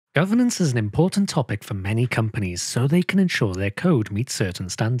Governance is an important topic for many companies so they can ensure their code meets certain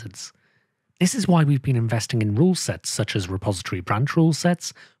standards. This is why we've been investing in rule sets such as repository branch rule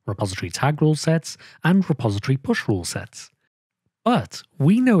sets, repository tag rule sets, and repository push rule sets. But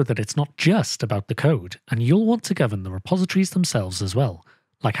we know that it's not just about the code, and you'll want to govern the repositories themselves as well,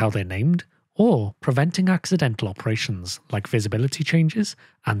 like how they're named, or preventing accidental operations like visibility changes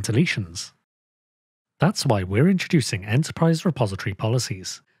and deletions. That's why we're introducing enterprise repository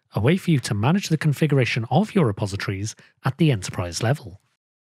policies, a way for you to manage the configuration of your repositories at the enterprise level.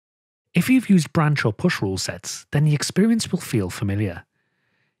 If you've used branch or push rule sets, then the experience will feel familiar.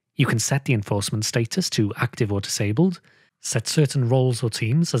 You can set the enforcement status to active or disabled, set certain roles or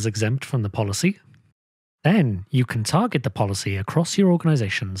teams as exempt from the policy. Then you can target the policy across your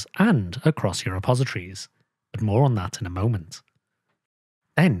organizations and across your repositories, but more on that in a moment.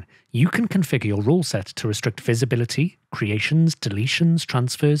 Then you can configure your rule set to restrict visibility, creations, deletions,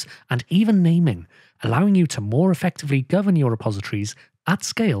 transfers, and even naming, allowing you to more effectively govern your repositories at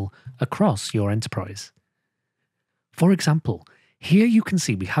scale across your enterprise. For example, here you can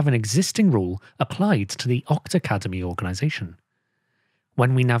see we have an existing rule applied to the Oct Academy organization.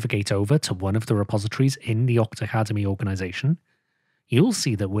 When we navigate over to one of the repositories in the Oct Academy organization, you'll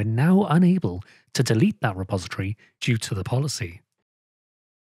see that we're now unable to delete that repository due to the policy.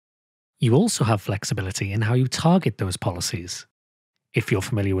 You also have flexibility in how you target those policies. If you're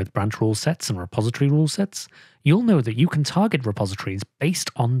familiar with branch rule sets and repository rule sets, you'll know that you can target repositories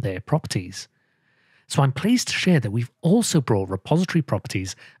based on their properties. So I'm pleased to share that we've also brought repository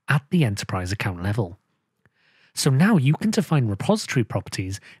properties at the enterprise account level. So now you can define repository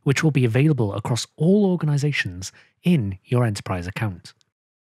properties which will be available across all organizations in your enterprise account.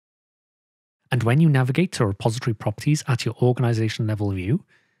 And when you navigate to repository properties at your organization level view,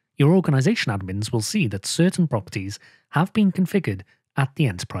 your organization admins will see that certain properties have been configured at the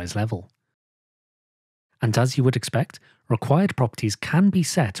enterprise level. And as you would expect, required properties can be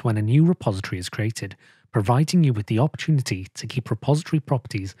set when a new repository is created, providing you with the opportunity to keep repository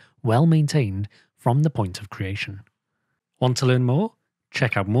properties well maintained from the point of creation. Want to learn more?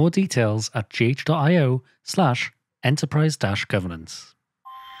 Check out more details at gh.io/enterprise-governance.